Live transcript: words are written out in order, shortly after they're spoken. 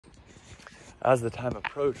As the time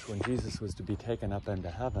approached when Jesus was to be taken up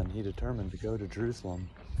into heaven, he determined to go to Jerusalem.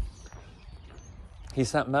 He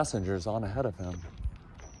sent messengers on ahead of him.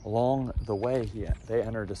 Along the way, they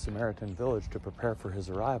entered a Samaritan village to prepare for his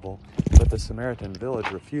arrival, but the Samaritan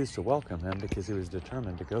village refused to welcome him because he was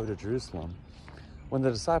determined to go to Jerusalem. When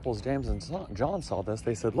the disciples James and John saw this,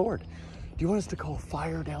 they said, "Lord, do you want us to call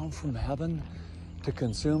fire down from heaven to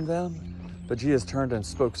consume them?" But Jesus turned and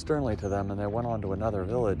spoke sternly to them, and they went on to another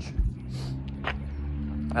village.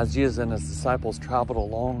 As Jesus and his disciples traveled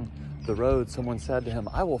along the road, someone said to him,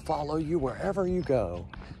 "I will follow you wherever you go."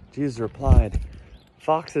 Jesus replied,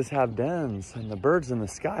 "Foxes have dens, and the birds in the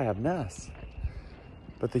sky have nests,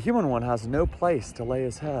 but the human one has no place to lay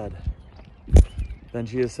his head." Then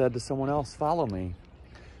Jesus said to someone else, "Follow me."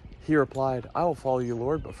 He replied, "I will follow you,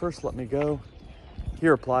 Lord, but first let me go." He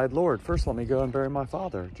replied, "Lord, first let me go and bury my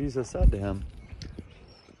father." Jesus said to him,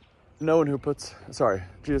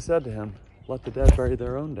 "Let the dead bury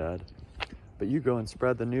their own dead, but you go and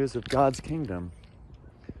spread the news of God's kingdom."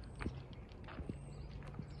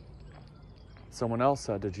 Someone else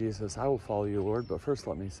said to Jesus, "I will follow you, Lord, but first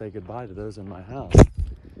let me say goodbye to those in my house."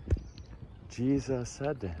 Jesus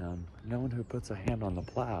said to him, "No one who puts a hand on the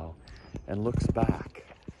plow and looks back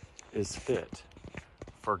is fit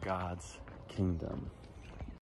for God's kingdom."